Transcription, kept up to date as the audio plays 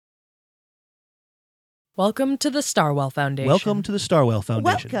Welcome to the StarWell Foundation. Welcome to the StarWell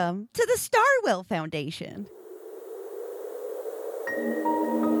Foundation. Welcome to the StarWell Foundation.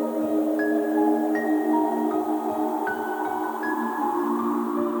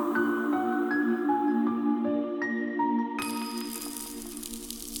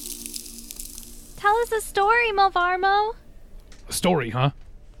 Tell us a story, Malvarmo. A story, huh?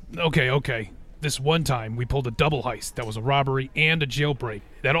 Okay. This one time, we pulled a double heist that was a robbery and a jailbreak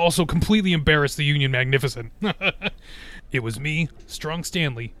that also completely embarrassed the Union Magnificent. It was me, Strong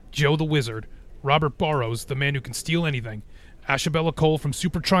Stanley, Joe the Wizard, Robert Burrows, the man who can steal anything, Ashabella Cole from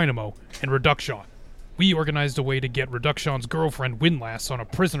Super Trinamo, and Reduction. We organized a way to get Reduction's girlfriend Windlass on a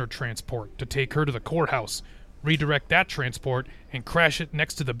prisoner transport to take her to the courthouse, redirect that transport, and crash it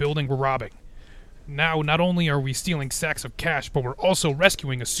next to the building we're robbing. Now, not only are we stealing sacks of cash, but we're also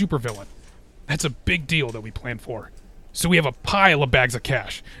rescuing a supervillain. That's a big deal that we planned for. So we have a pile of bags of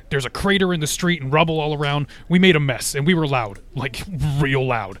cash. There's a crater in the street and rubble all around. We made a mess, and we were loud. Like, real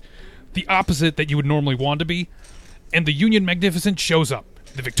loud. The opposite that you would normally want to be. And the Union Magnificent shows up.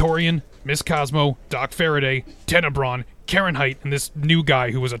 The Victorian, Miss Cosmo, Doc Faraday, Tenebron, Karen Height, and this new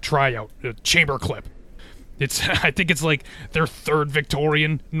guy who was a tryout, a chamber clip. I think it's like their third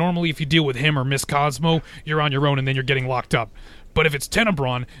Victorian. Normally, if you deal with him or Miss Cosmo, you're on your own and then you're getting locked up. But if it's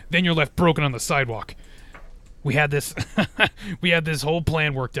Tenebron, then you're left broken on the sidewalk. We had this whole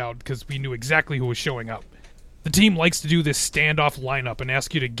plan worked out because we knew exactly who was showing up. The team likes to do this standoff lineup and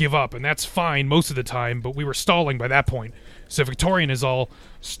ask you to give up, and that's fine most of the time, but we were stalling by that point. So Victorian is all,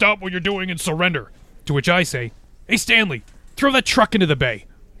 "Stop what you're doing and surrender." To which I say, "Hey Stanley, throw that truck into the bay."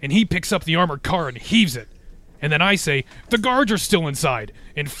 And he picks up the armored car and heaves it. And then I say, "The guards are still inside."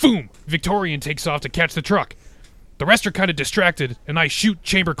 And boom, Victorian takes off to catch the truck. The rest are kind of distracted, and I shoot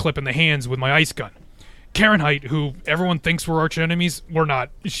Chamber Clip in the hands with my ice gun. Karen Height, who everyone thinks we're arch enemies, we're not.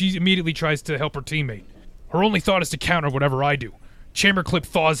 She immediately tries to help her teammate. Her only thought is to counter whatever I do. Chamber Clip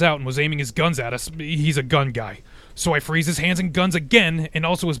thaws out and was aiming his guns at us. He's a gun guy. So I freeze his hands and guns again, and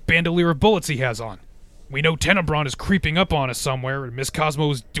also his bandolier of bullets he has on. We know Tenebron is creeping up on us somewhere, and Miss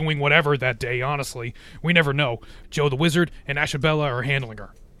Cosmo is doing whatever that day, honestly. We never know. Joe the Wizard and Ashabella are handling her.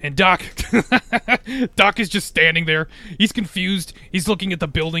 And Doc, Doc is just standing there. He's confused. He's looking at the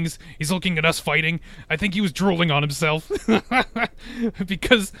buildings. He's looking at us fighting. I think he was drooling on himself.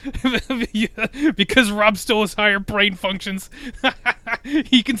 because Rob stole his higher brain functions.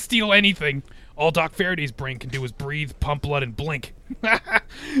 He can steal anything. All Doc Faraday's brain can do is breathe, pump blood, and blink.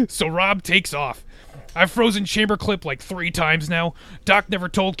 So Rob takes off. I've frozen Chamber Clip like 3 times now. Doc never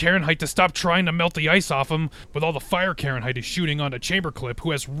told Karen Height to stop trying to melt the ice off him, with all the fire Karen Height is shooting onto Chamber Clip,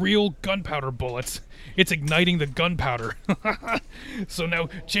 who has real gunpowder bullets. It's igniting the gunpowder. So now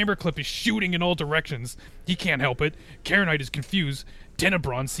Chamber Clip is shooting in all directions. He can't help it. Karen Height is confused.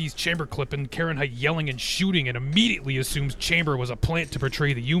 Tenebron sees Chamber Clip and Karen Height yelling and shooting and immediately assumes Chamber was a plant to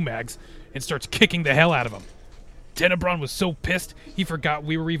portray the UMags and starts kicking the hell out of him. Tenebron was so pissed, he forgot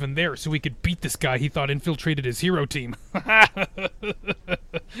we were even there so he could beat this guy he thought infiltrated his hero team.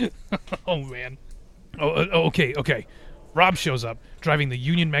 Oh, man. Okay. Rob shows up, driving the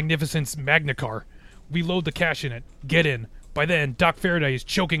Union Magnificent's Magna car. We load the cash in it, get in. By then, Doc Faraday is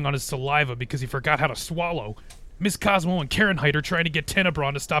choking on his saliva because he forgot how to swallow. Miss Cosmo and Karen Height are trying to get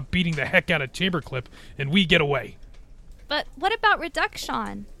Tenebron to stop beating the heck out of Chamber Clip, and we get away. But what about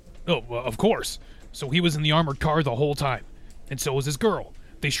Reduction? Oh, well, of course. So he was in the armored car the whole time. And so was his girl.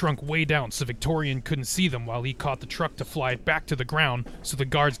 They shrunk way down so Victorian couldn't see them while he caught the truck to fly it back to the ground so the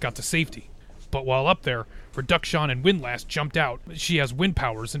guards got to safety. But while up there, Reduction and Windlass jumped out. She has wind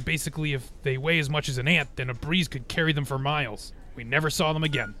powers, and basically if they weigh as much as an ant, then a breeze could carry them for miles. We never saw them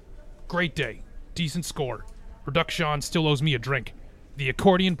again. Great day. Decent score. Reduction still owes me a drink. The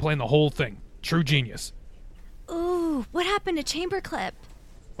accordion playing the whole thing. True genius. Ooh, what happened to Chamber Clip?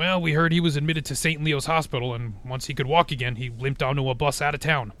 Well, we heard he was admitted to St. Leo's Hospital, and once he could walk again, he limped onto a bus out of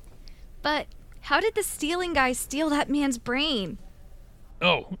town. But how did the stealing guy steal that man's brain?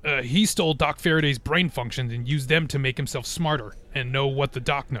 He stole Doc Faraday's brain functions and used them to make himself smarter and know what the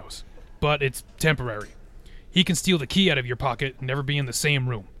doc knows. But it's temporary. He can steal the key out of your pocket and never be in the same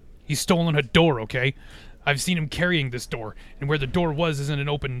room. He's stolen a door, okay? I've seen him carrying this door, and where the door was isn't an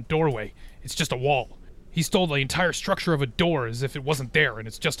open doorway. It's just a wall. He stole the entire structure of a door as if it wasn't there, and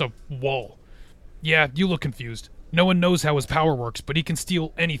it's just a wall. Yeah, you look confused. No one knows how his power works, but he can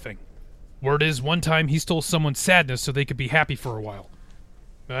steal anything. Word is, one time he stole someone's sadness so they could be happy for a while.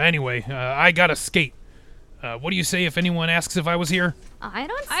 Anyway, I gotta skate. What do you say if anyone asks if I was here? I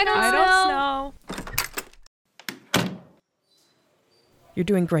don't know. You're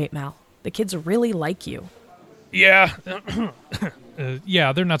doing great, Mal. The kids really like you. Yeah.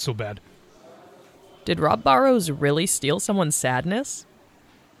 Yeah, they're not so bad. Did Rob Barrows really steal someone's sadness?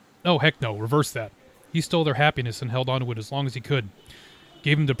 Oh, heck no, reverse that. He stole their happiness and held on to it as long as he could.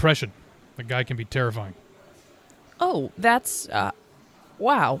 Gave him depression. The guy can be terrifying. Oh, that's,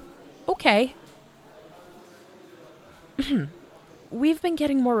 wow. Okay. We've been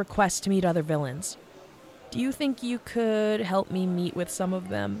getting more requests to meet other villains. Do you think you could help me meet with some of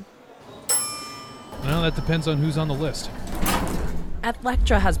them? Well, that depends on who's on the list.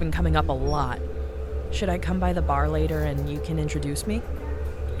 Electra has been coming up a lot. Should I come by the bar later and you can introduce me?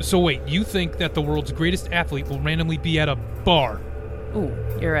 So wait, you think that the world's greatest athlete will randomly be at a bar? Ooh,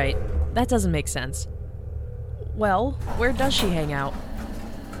 you're right. That doesn't make sense. Well, where does she hang out?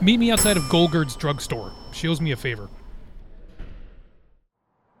 Meet me outside of Golgard's drugstore. She owes me a favor.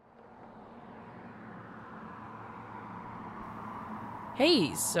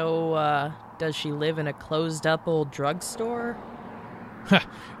 Hey, so, does she live in a closed-up old drugstore? Ha!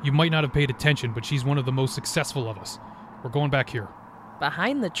 You might not have paid attention, but she's one of the most successful of us. We're going back here.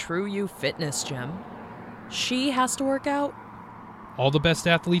 Behind the True You fitness gym. She has to work out? All the best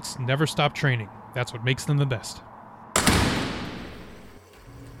athletes never stop training. That's what makes them the best.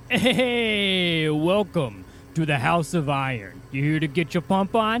 Hey, welcome to the House of Iron. You here to get your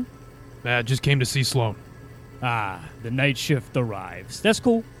pump on? Matt just came to see Sloan. Ah, the night shift arrives. That's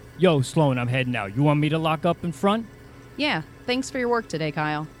cool. Yo, Sloan, I'm heading out. You want me to lock up in front? Yeah, thanks for your work today,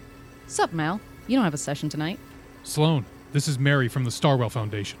 Kyle. Sup, Mal? You don't have a session tonight. Sloan, this is Mary from the StarWell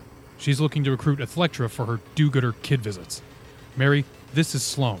Foundation. She's looking to recruit Electra for her do-gooder kid visits. Mary, this is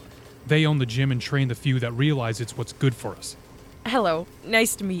Sloan. They own the gym and train the few that realize it's what's good for us. Hello,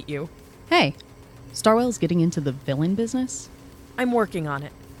 nice to meet you. Hey, StarWell's getting into the villain business? I'm working on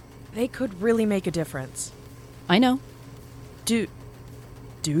it. They could really make a difference. I know. Do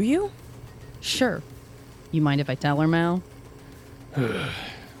you? Sure. You mind if I tell her, Mal?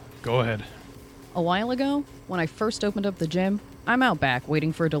 Go ahead. A while ago, when I first opened up the gym, I'm out back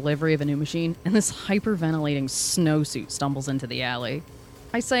waiting for a delivery of a new machine, and this hyperventilating snowsuit stumbles into the alley.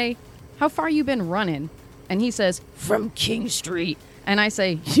 I say, "How far you been running?" And he says, "From King Street." And I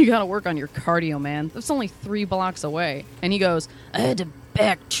say, "You gotta work on your cardio, man. That's only 3 blocks away." And he goes, "I had to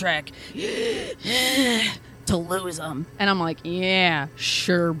backtrack to lose him." And I'm like, "Yeah,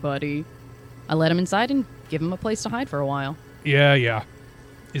 sure, buddy." I let him inside and give him a place to hide for a while. Yeah.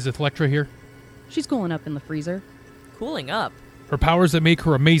 Is Electra here? She's cooling up in the freezer. Cooling up. Her powers that make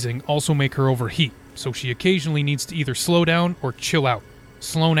her amazing also make her overheat, so she occasionally needs to either slow down or chill out.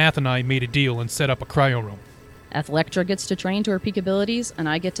 Sloan, Ath, and I made a deal and set up a cryo room. Electra gets to train to her peak abilities, and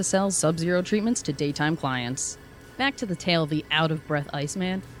I get to sell Sub-Zero treatments to daytime clients. Back to the tale of the out-of-breath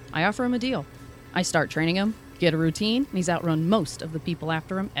Iceman, I offer him a deal. I start training him, get a routine, and he's outrun most of the people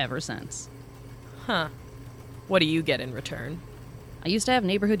after him ever since. Huh. What do you get in return? I used to have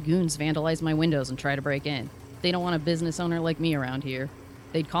neighborhood goons vandalize my windows and try to break in. They don't want a business owner like me around here.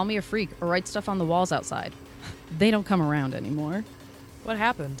 They'd call me a freak or write stuff on the walls outside. They don't come around anymore. What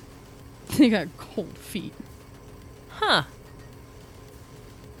happened? They got cold feet. Huh.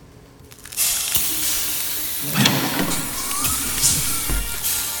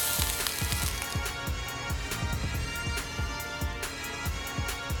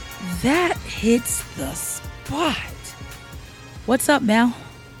 That hits the spot. What's up, Mal?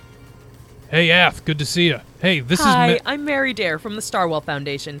 Hey, Ath, good to see you. Hey, this Hi, is... I'm Mary Dare from the StarWell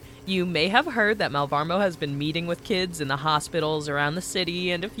Foundation. You may have heard that Malvarmo has been meeting with kids in the hospitals around the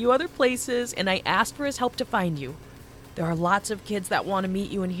city and a few other places, and I asked for his help to find you. There are lots of kids that want to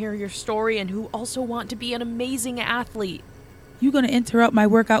meet you and hear your story and who also want to be an amazing athlete. You gonna interrupt my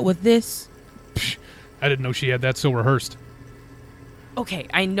workout with this? I didn't know she had that so rehearsed. Okay,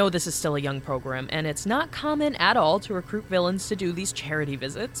 I know this is still a young program, and it's not common at all to recruit villains to do these charity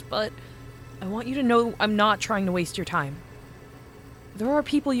visits, but I want you to know I'm not trying to waste your time. There are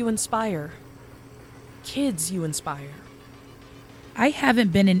people you inspire. Kids you inspire. I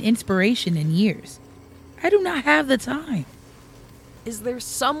haven't been an inspiration in years. I do not have the time. Is there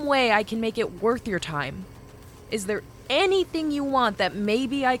some way I can make it worth your time? Is there anything you want that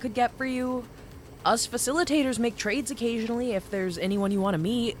maybe I could get for you? Us facilitators make trades occasionally if there's anyone you want to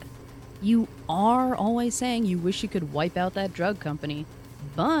meet. You are always saying you wish you could wipe out that drug company,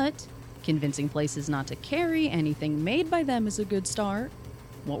 but convincing places not to carry anything made by them is a good start.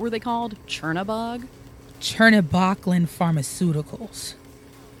 What were they called? Chernabog? Chernoboglan Pharmaceuticals.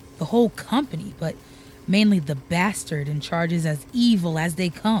 The whole company, but mainly the bastard in charge is as evil as they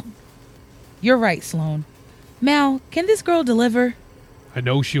come. You're right, Sloan. Mal, can this girl deliver? I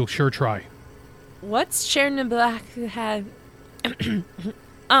know she'll sure try. What's Chernobog?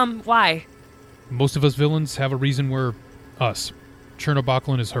 Why? Most of us villains have a reason we're us.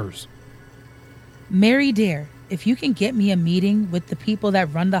 Chernoboglan is hers. Mary Dare, if you can get me a meeting with the people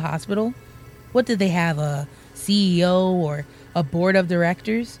that run the hospital, what do they have, a CEO or a board of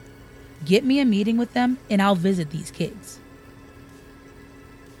directors? Get me a meeting with them and I'll visit these kids.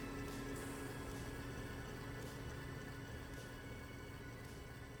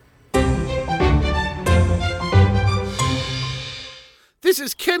 This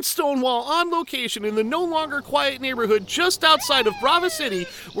is Kent Stonewall on location in the no longer quiet neighborhood just outside of Brava City,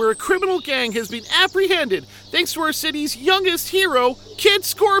 where a criminal gang has been apprehended thanks to our city's youngest hero, Kid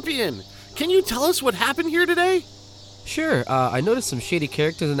Scorpion. Can you tell us what happened here today? Sure, I noticed some shady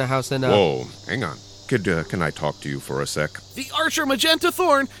characters in the house and Whoa, hang on. Kid, can I talk to you for a sec? The Archer Magenta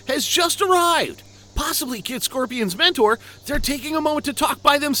Thorn has just arrived. Possibly Kid Scorpion's mentor. They're taking a moment to talk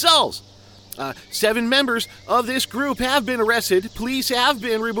by themselves. 7 members of this group have been arrested. Police have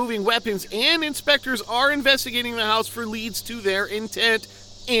been removing weapons, and inspectors are investigating the house for leads to their intent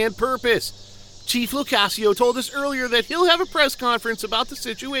and purpose. Chief Lucasio told us earlier that he'll have a press conference about the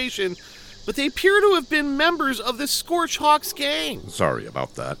situation, but they appear to have been members of the Scorchhawks gang. Sorry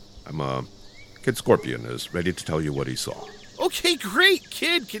about that. Kid Scorpion is ready to tell you what he saw. Okay, great,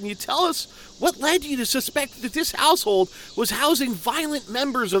 Kid. Can you tell us what led you to suspect that this household was housing violent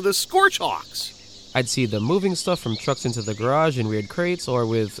members of the Scorchhawks? I'd see them moving stuff from trucks into the garage in weird crates or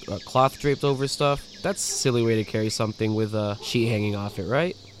with cloth draped over stuff. That's a silly way to carry something with a sheet hanging off it,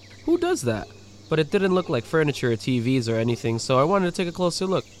 right? Who does that? But it didn't look like furniture or TVs or anything, so I wanted to take a closer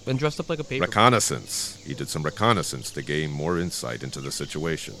look and dressed up like a paper. Reconnaissance. He did some reconnaissance to gain more insight into the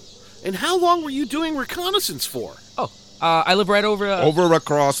situation. And how long were you doing reconnaissance for? I live right over... Over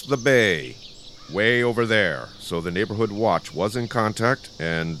across the bay. Way over there. So the neighborhood watch was in contact,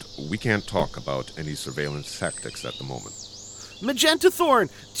 and we can't talk about any surveillance tactics at the moment. Magenta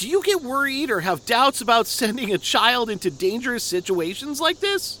Thorn, do you get worried or have doubts about sending a child into dangerous situations like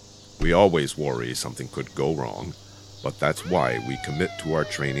this? We always worry something could go wrong, but that's why we commit to our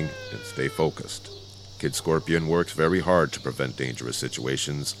training and stay focused. Kid Scorpion works very hard to prevent dangerous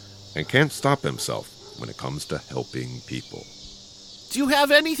situations and can't stop himself when it comes to helping people. Do you have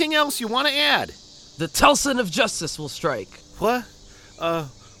anything else you want to add? The Telson of Justice will strike. What?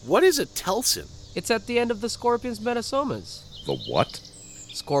 What is a Telson? It's at the end of the Scorpion's metasomas. The what?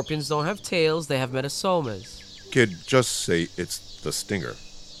 Scorpions don't have tails, they have metasomas. Kid, just say it's the stinger.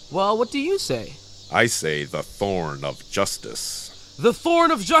 Well, what do you say? I say the Thorn of Justice. The Thorn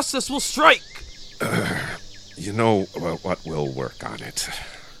of Justice will strike! You know what? We'll work on it.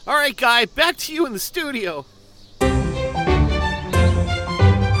 All right, Guy, back to you in the studio.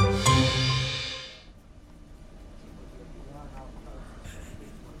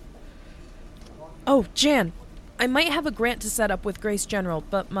 Oh, Jan, I might have a grant to set up with Grace General,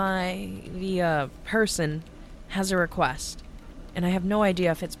 but the person has a request, and I have no idea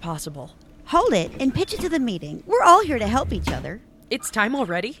if it's possible. Hold it and pitch it to the meeting. We're all here to help each other. It's time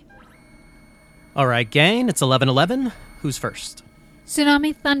already? All right, gang, it's 11:11. Who's first?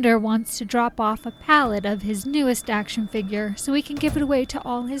 Tsunami Thunder wants to drop off a pallet of his newest action figure so he can give it away to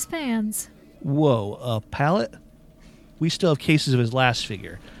all his fans. Whoa, a pallet? We still have cases of his last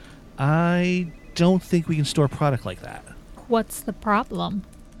figure. I don't think we can store product like that. What's the problem?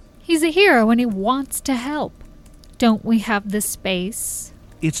 He's a hero and he wants to help. Don't we have the space?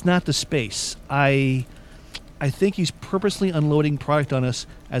 It's not the space. I think he's purposely unloading product on us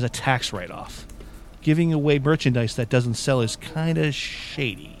as a tax write-off. Giving away merchandise that doesn't sell is kind of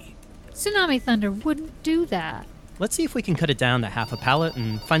shady. Tsunami Thunder wouldn't do that. Let's see if we can cut it down to half a pallet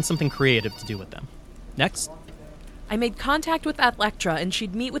and find something creative to do with them. Next. I made contact with Electra, and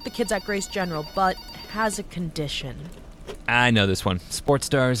she'd meet with the kids at Grace General, but has a condition. I know this one. Sports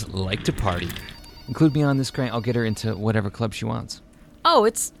stars like to party. Include me on this grant, I'll get her into whatever club she wants. Oh,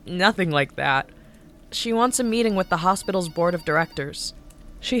 it's nothing like that. She wants a meeting with the hospital's board of directors.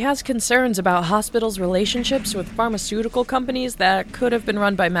 She has concerns about hospitals' relationships with pharmaceutical companies that could have been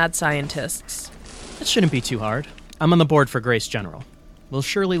run by mad scientists. It shouldn't be too hard. I'm on the board for Grace General. We'll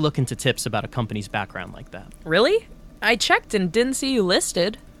surely look into tips about a company's background like that. Really? I checked and didn't see you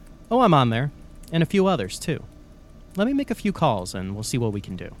listed. Oh, I'm on there. And a few others, too. Let me make a few calls and we'll see what we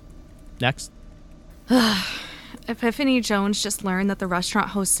can do. Next. Epiphany Jones just learned that the restaurant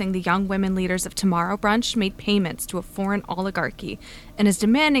hosting the Young Women Leaders of Tomorrow brunch made payments to a foreign oligarchy and is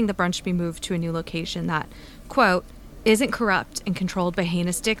demanding the brunch be moved to a new location that, quote, isn't corrupt and controlled by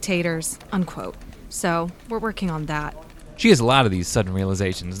heinous dictators, unquote. So, we're working on that. She has a lot of these sudden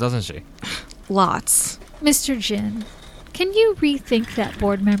realizations, doesn't she? Lots. Mr. Jin, can you rethink that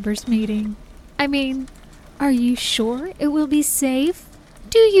board members meeting? I mean, are you sure it will be safe?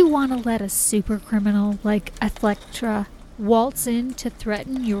 Do you want to let a super criminal like Electra waltz in to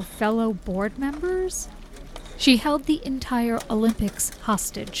threaten your fellow board members? She held the entire Olympics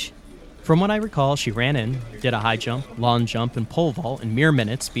hostage. From what I recall, she ran in, did a high jump, long jump, and pole vault in mere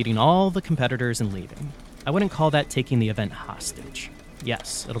minutes, beating all the competitors and leaving. I wouldn't call that taking the event hostage.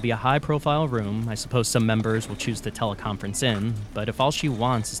 Yes, it'll be a high-profile room. I suppose some members will choose to teleconference in, but if all she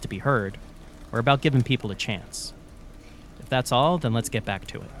wants is to be heard, we're about giving people a chance. If that's all, then let's get back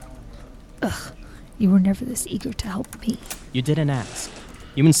to it. Ugh, you were never this eager to help me. You didn't ask.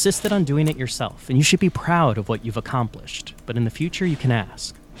 You insisted on doing it yourself, and you should be proud of what you've accomplished. But in the future, you can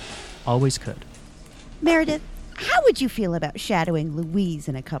ask. Always could. Meredith, how would you feel about shadowing Louise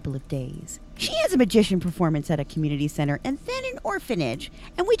in a couple of days? She has a magician performance at a community center and then an orphanage,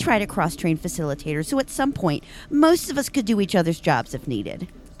 and we try to cross-train facilitators so at some point most of us could do each other's jobs if needed.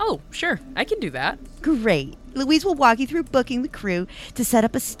 Oh, sure, I can do that. Great. Louise will walk you through booking the crew to set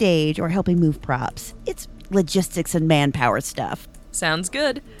up a stage or helping move props. It's logistics and manpower stuff. Sounds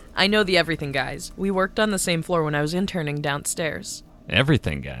good. I know the everything guys. We worked on the same floor when I was interning downstairs.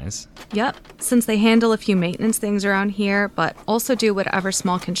 Everything, guys. Yep, since they handle a few maintenance things around here, but also do whatever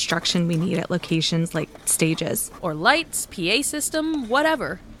small construction we need at locations like stages. Or lights, PA system,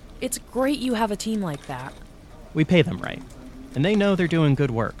 whatever. It's great you have a team like that. We pay them right, and they know they're doing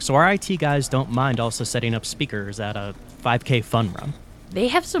good work, so our IT guys don't mind also setting up speakers at a 5K fun run. They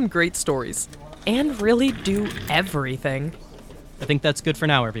have some great stories, and really do everything. I think that's good for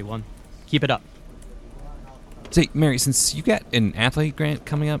now, everyone. Keep it up. Say, Mary, since you got an athlete grant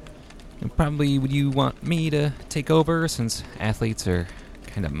coming up, probably would you want me to take over since athletes are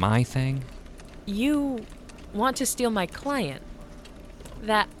kind of my thing? You want to steal my client?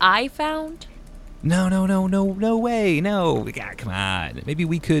 That I found? No way, no. God, come on. Maybe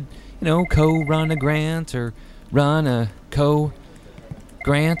we could, co-run a grant or run a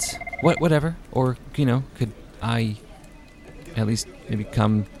co-grant, whatever. Or, could I at least maybe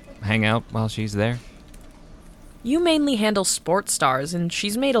come hang out while she's there? You mainly handle sports stars, and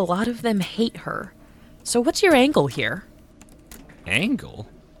she's made a lot of them hate her. So what's your angle here? Angle?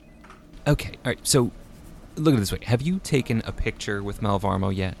 Okay, alright, so look at it this way. Have you taken a picture with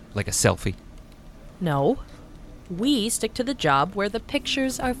Malvarmo yet? Like a selfie? No. We stick to the job where the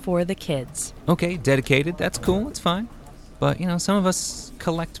pictures are for the kids. Okay, dedicated, that's cool, that's fine. But, some of us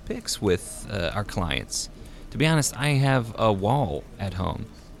collect pics with our clients. To be honest, I have a wall at home.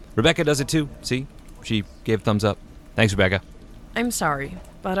 Rebecca does it too, see? She gave a thumbs up. Thanks, Rebecca. I'm sorry,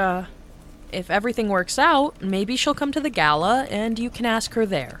 but if everything works out, maybe she'll come to the gala and you can ask her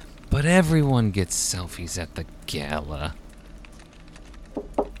there. But everyone gets selfies at the gala.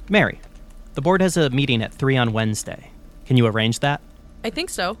 Mary, the board has a meeting at 3 on Wednesday. Can you arrange that? I think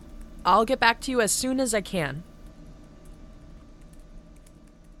so. I'll get back to you as soon as I can.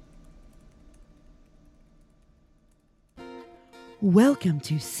 Welcome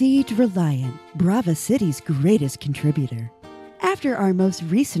to Siege Reliant, Brava City's greatest contributor. After our most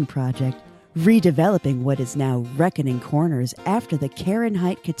recent project, redeveloping what is now Reckoning Corners after the Karen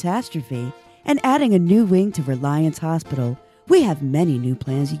Height catastrophe, and adding a new wing to Reliance Hospital, we have many new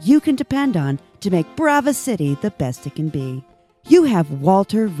plans you can depend on to make Brava City the best it can be. You have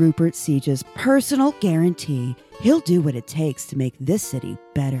Walter Rupert Siege's personal guarantee he'll do what it takes to make this city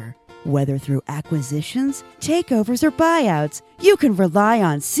better. Whether through acquisitions, takeovers, or buyouts, you can rely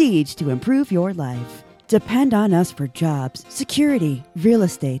on Siege to improve your life. Depend on us for jobs, security, real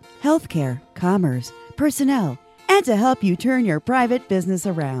estate, healthcare, commerce, personnel, and to help you turn your private business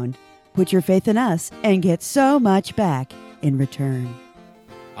around. Put your faith in us and get so much back in return.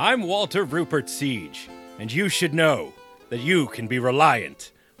 I'm Walter Rupert Siege, and you should know that you can be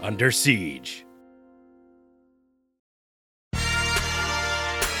reliant under siege.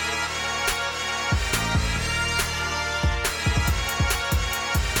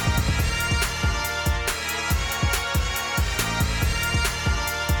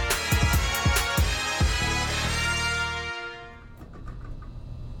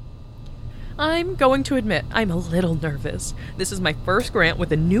 I'm going to admit, I'm a little nervous. This is my first grant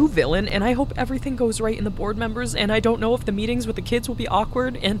with a new villain, and I hope everything goes right in the board members, and I don't know if the meetings with the kids will be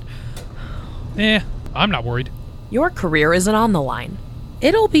awkward, and... I'm not worried. Your career isn't on the line.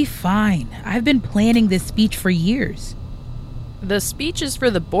 It'll be fine. I've been planning this speech for years. The speech is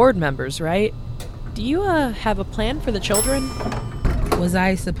for the board members, right? Do you, have a plan for the children? Was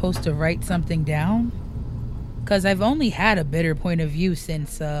I supposed to write something down? 'Cause I've only had a bitter point of view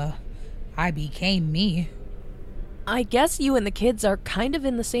since, I became me. I guess you and the kids are kind of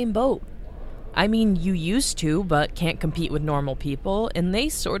in the same boat. I mean, you used to, but can't compete with normal people, and they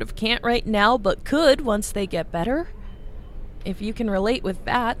sort of can't right now, but could once they get better. If you can relate with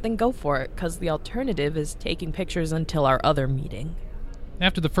that, then go for it, because the alternative is taking pictures until our other meeting.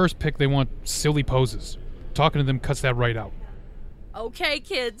 After the first pick, they want silly poses. Talking to them cuts that right out. Okay,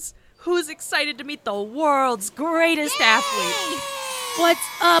 kids, who's excited to meet the world's greatest athlete? What's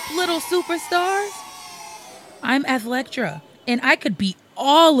up, little superstars? I'm Athlectra, and I could beat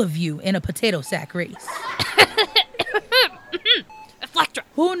all of you in a potato sack race. Athlectra!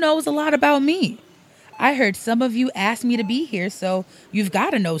 Who knows a lot about me? I heard some of you ask me to be here, so you've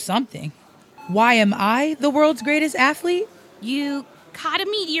got to know something. Why am I the world's greatest athlete? You caught a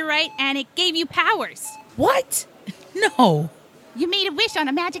meteorite and it gave you powers. What? No. You made a wish on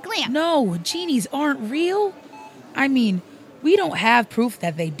a magic lamp. No, genies aren't real. I mean, we don't have proof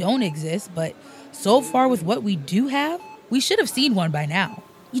that they don't exist, but so far with what we do have, we should have seen one by now.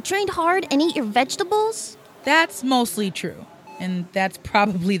 You trained hard and ate your vegetables? That's mostly true, and that's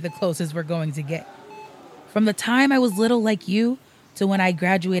probably the closest we're going to get. From the time I was little like you to when I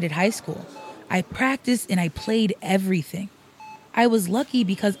graduated high school, I practiced and I played everything. I was lucky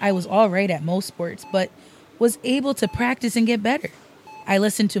because I was all right at most sports, but was able to practice and get better. I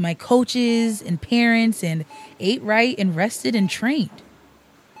listened to my coaches and parents and ate right and rested and trained.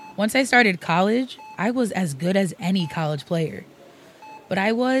 Once I started college, I was as good as any college player. But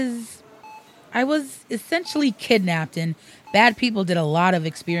I was essentially kidnapped, and bad people did a lot of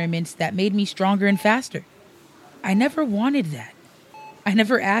experiments that made me stronger and faster. I never wanted that. I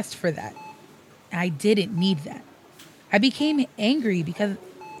never asked for that. I didn't need that. I became angry because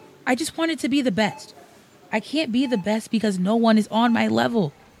I just wanted to be the best. I can't be the best because no one is on my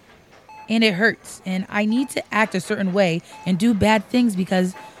level. And it hurts, and I need to act a certain way and do bad things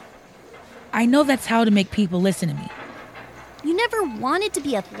because I know that's how to make people listen to me. You never wanted to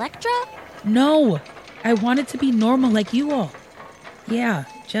be Athlectra? No, I wanted to be normal like you all. Yeah,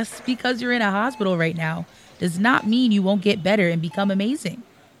 just because you're in a hospital right now does not mean you won't get better and become amazing.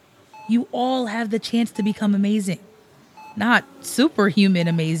 You all have the chance to become amazing. Not superhuman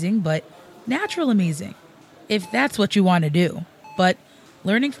amazing, but natural amazing. If that's what you want to do. But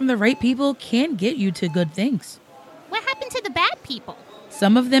learning from the right people can get you to good things. What happened to the bad people?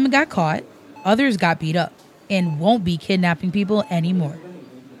 Some of them got caught, others got beat up, and won't be kidnapping people anymore.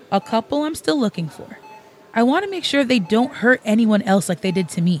 A couple I'm still looking for. I want to make sure they don't hurt anyone else like they did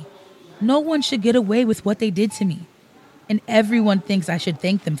to me. No one should get away with what they did to me. And everyone thinks I should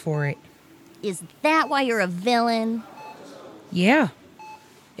thank them for it. Is that why you're a villain? Yeah.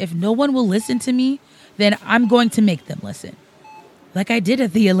 If no one will listen to me, then I'm going to make them listen. Like I did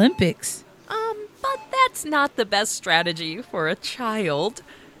at the Olympics. But that's not the best strategy for a child.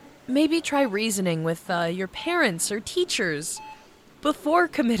 Maybe try reasoning with your parents or teachers before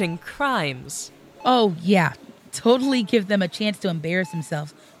committing crimes. Oh, yeah. Totally give them a chance to embarrass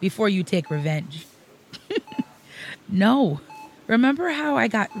themselves before you take revenge. No. Remember how I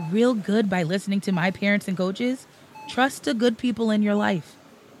got real good by listening to my parents and coaches? Trust the good people in your life.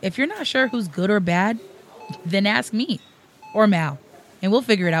 If you're not sure who's good or bad, then ask me or Mal, and we'll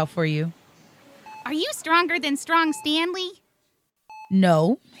figure it out for you. Are you stronger than Strong Stanley?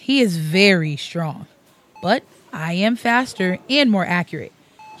 No, he is very strong, but I am faster and more accurate.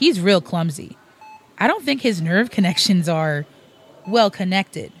 He's real clumsy. I don't think his nerve connections are well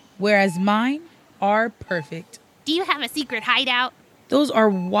connected, whereas mine are perfect. Do you have a secret hideout? Those are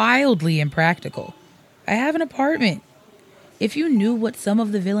wildly impractical. I have an apartment. If you knew what some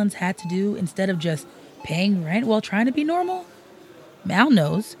of the villains had to do instead of just paying rent while trying to be normal. Mal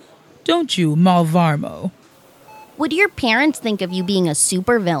knows. Don't you, Malvarmo? What do your parents think of you being a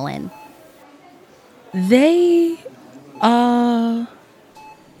supervillain? They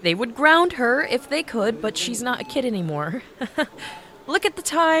would ground her if they could, but she's not a kid anymore. Look at the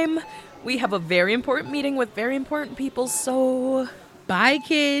time. We have a very important meeting with very important people, so... Bye,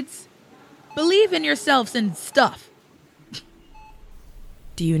 kids. Believe in yourselves and stuff.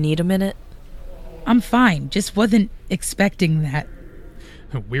 Do you need a minute? I'm fine. Just wasn't expecting that.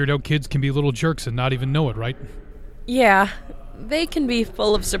 Weirdo kids can be little jerks and not even know it, right? Yeah, they can be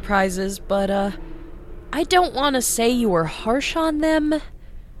full of surprises, but, I don't want to say you were harsh on them.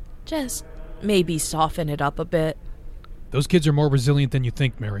 Just maybe soften it up a bit. Those kids are more resilient than you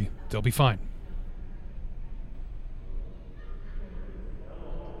think, Mary. They'll be fine.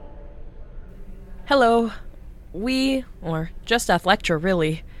 Hello. We, or just Athlectra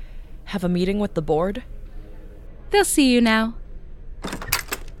really, have a meeting with the board. They'll see you now.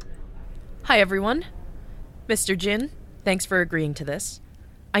 Hi, everyone. Mr. Jin, thanks for agreeing to this.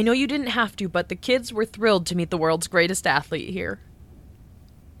 I know you didn't have to, but the kids were thrilled to meet the world's greatest athlete here.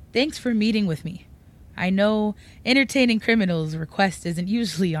 Thanks for meeting with me. I know entertaining criminals' request isn't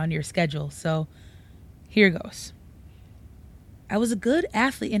usually on your schedule, so here goes. I was a good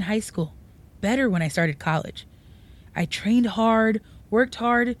athlete in high school, better when I started college. I trained hard, worked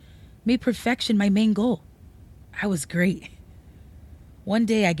hard, made perfection my main goal. I was great. One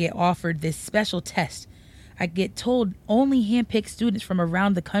day I get offered this special test. I get told only hand-picked students from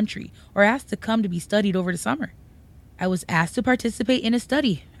around the country are asked to come to be studied over the summer. I was asked to participate in a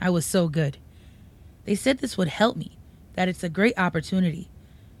study. I was so good. They said this would help me, that it's a great opportunity.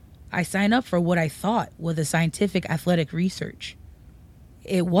 I signed up for what I thought was a scientific athletic research.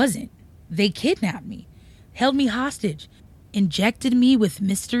 It wasn't. They kidnapped me, held me hostage, injected me with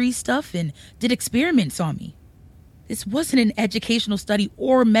mystery stuff, and did experiments on me. This wasn't an educational study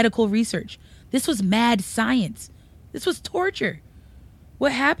or medical research. This was mad science. This was torture.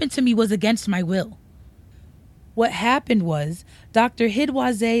 What happened to me was against my will. What happened was Dr.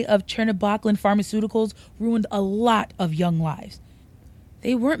 Hidwaze of Chernoboglan Pharmaceuticals ruined a lot of young lives.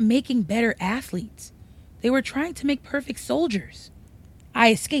 They weren't making better athletes. They were trying to make perfect soldiers.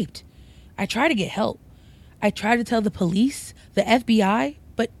 I escaped. I tried to get help. I tried to tell the police, the FBI,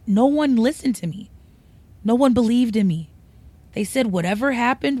 but no one listened to me. No one believed in me. They said whatever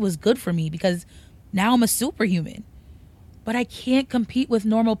happened was good for me because now I'm a superhuman. But I can't compete with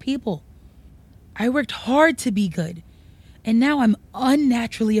normal people. I worked hard to be good, and now I'm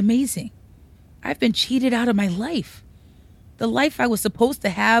unnaturally amazing. I've been cheated out of my life. The life I was supposed to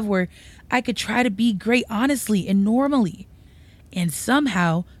have where I could try to be great honestly and normally. And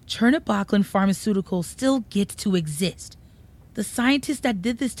somehow, Chernoboglan Pharmaceuticals still gets to exist. The scientist that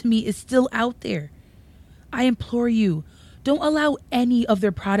did this to me is still out there. I implore you, don't allow any of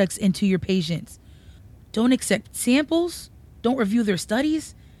their products into your patients. Don't accept samples. Don't review their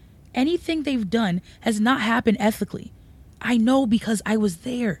studies. Anything they've done has not happened ethically. I know because I was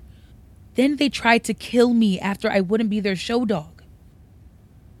there. Then they tried to kill me after I wouldn't be their show dog.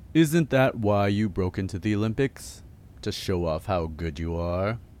 Isn't that why you broke into the Olympics? To show off how good you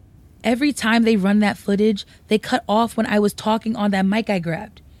are? Every time they run that footage, they cut off when I was talking on that mic I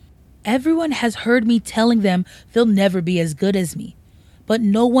grabbed. Everyone has heard me telling them they'll never be as good as me. But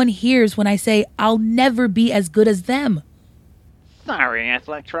no one hears when I say I'll never be as good as them. Sorry,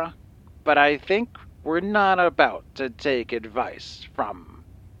 Electra, but I think we're not about to take advice from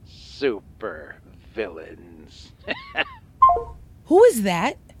super villains. Who is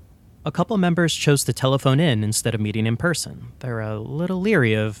that? A couple members chose to telephone in instead of meeting in person. They're a little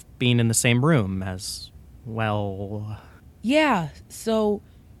leery of being in the same room as, well... Yeah, so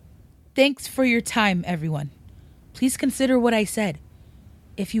thanks for your time, everyone. Please consider what I said.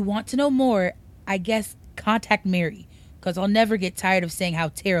 If you want to know more, I guess contact Mary, because I'll never get tired of saying how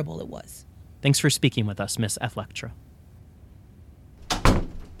terrible it was. Thanks for speaking with us, Miss Electra.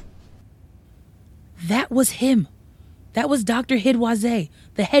 That was him. That was Dr. Hidwaze,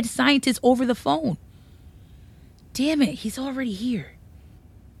 the head scientist over the phone. Damn it, he's already here.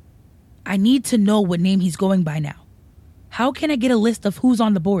 I need to know what name he's going by now. How can I get a list of who's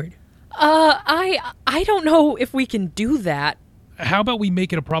on the board? I don't know if we can do that. How about we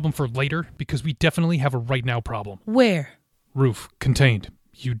make it a problem for later? Because we definitely have a right now problem. Where? Roof, contained.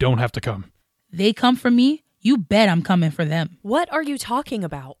 You don't have to come. They come for me? You bet I'm coming for them. What are you talking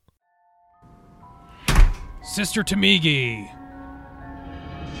about? Sister Tamigi.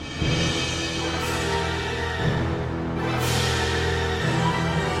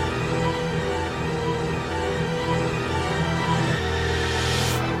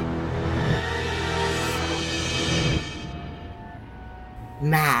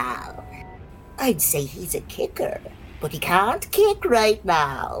 Mal, I'd say he's a kicker, but he can't kick right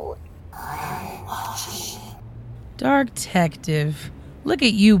now. Dark Detective, look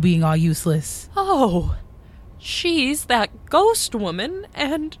at you being all useless. Oh, she's that ghost woman,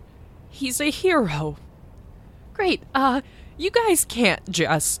 and he's a hero. Great, you guys can't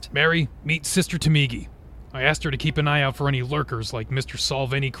just... Mary, meet Sister Tamigi. I asked her to keep an eye out for any lurkers like Mr.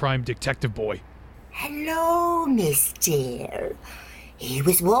 Solve Any Crime Detective Boy. Hello, mister. He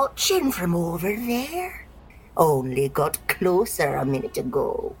was watching from over there. Only got closer a minute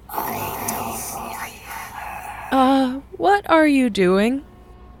ago. What are you doing?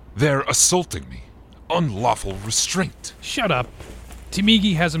 They're assaulting me. Unlawful restraint. Shut up.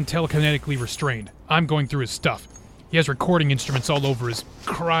 Tamigi has him telekinetically restrained. I'm going through his stuff. He has recording instruments all over his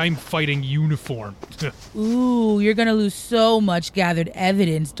crime-fighting uniform. Ooh, you're gonna lose so much gathered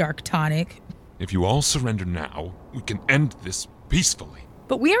evidence, Dark Tonic. If you all surrender now, we can end this peacefully.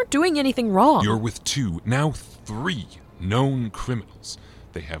 But we aren't doing anything wrong. You're with 2, now 3 known criminals.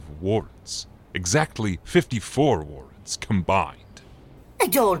 They have warrants. Exactly 54 warrants combined. I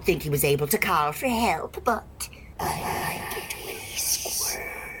don't think he was able to call for help, but I like it when he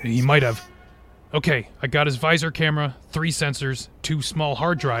squirms. He might have. Okay, I got his visor camera, 3 sensors, 2 small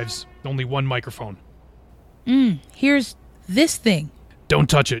hard drives, only 1 microphone. Here's this thing. Don't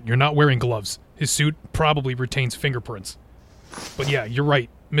touch it. You're not wearing gloves. His suit probably retains fingerprints. But yeah, you're right.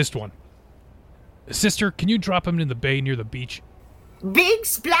 Missed one. Sister, can you drop him in the bay near the beach? Big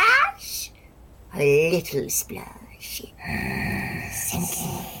splash? A little splash.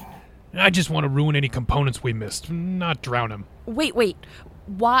 Sinking. I just want to ruin any components we missed, not drown him. Wait.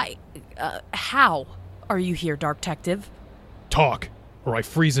 Why? How are you here, Darktective? Talk, or I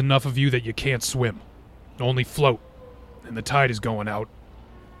freeze enough of you that you can't swim. Only float. And the tide is going out.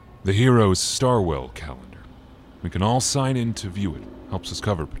 The hero's StarWell calendar. We can all sign in to view it. Helps us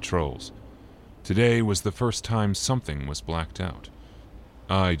cover patrols. Today was the first time something was blacked out.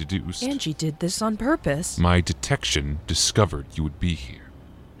 I deduced... Angie did this on purpose. My detection discovered you would be here.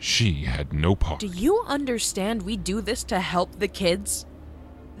 She had no part. Do you understand we do this to help the kids?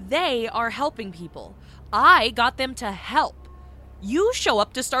 They are helping people. I got them to help. You show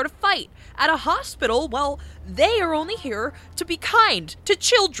up to start a fight at a hospital. Well, they are only here to be kind to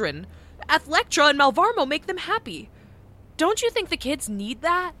children. Athlectra and Malvarmo make them happy. Don't you think the kids need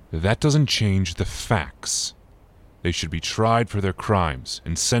that? That doesn't change the facts. They should be tried for their crimes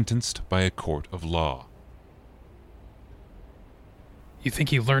and sentenced by a court of law. You think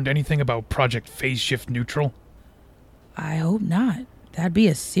he learned anything about Project Phase Shift Neutral? I hope not. That'd be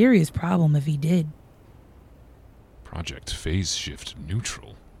a serious problem if he did. Project Phase Shift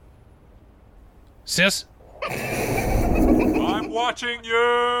Neutral? Sis? I'm watching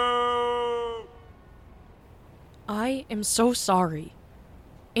you! I am so sorry.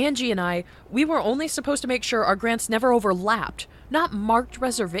 Angie and I, we were only supposed to make sure our grants never overlapped, not marked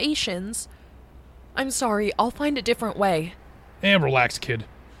reservations. I'm sorry, I'll find a different way. And relax, kid.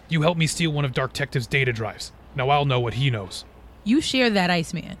 You helped me steal one of Darktective's data drives. Now I'll know what he knows. You share that,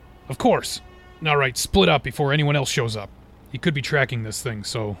 Iceman. Of course. Alright, split up before anyone else shows up. He could be tracking this thing,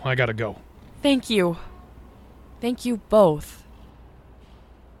 so I gotta go. Thank you. Thank you both.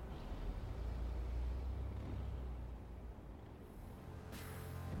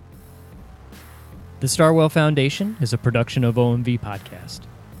 The StarWell Foundation is a production of OMV Podcast,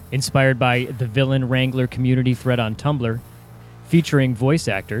 inspired by the Villain Wrangler community thread on Tumblr, featuring voice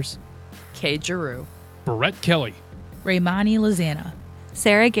actors Kay Giroux, Barrett Kelly, Raymani Lozana,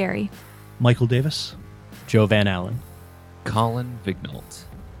 Sarah Gary, Michael Davis, Joe Van Allen, Colin Vignault,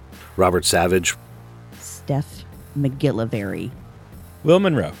 Robert Savage, Steph McGillivary, Will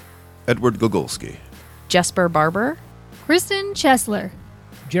Monroe, Edward Gogolski, Jesper Barber, Kristen Chesler,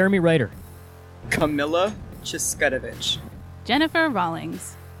 Jeremy Ryder, Camilla Chiskadevich, Jennifer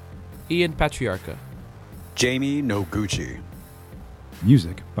Rawlings, Ian Patriarca, Jamie Noguchi.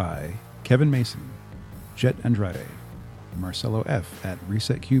 Music by Kevin Mason, Jet Andrade, Marcelo F. at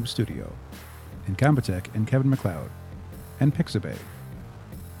Reset Cube Studio, Incompetech and Kevin McLeod, and Pixabay.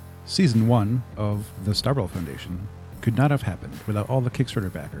 Season 1 of the StarWell Foundation could not have happened without all the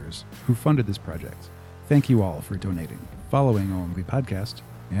Kickstarter backers who funded this project. Thank you all for donating, following OMV Podcast,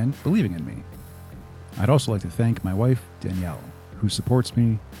 and believing in me. I'd also like to thank my wife, Danielle, who supports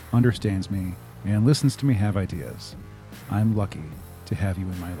me, understands me, and listens to me have ideas. I'm lucky to have you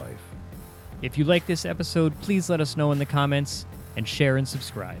in my life. If you like this episode, please let us know in the comments and share and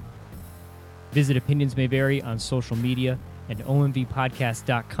subscribe. Visit Opinions May Vary on social media and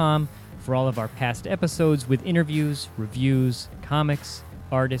omvpodcast.com for all of our past episodes with interviews, reviews, comics,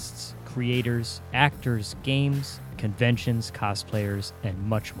 artists, creators, actors, games, conventions, cosplayers, and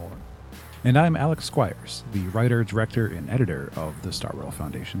much more. And I'm Alex Squires, the writer, director, and editor of the StarWell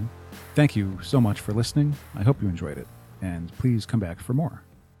Foundation. Thank you so much for listening. I hope you enjoyed it, and please come back for more.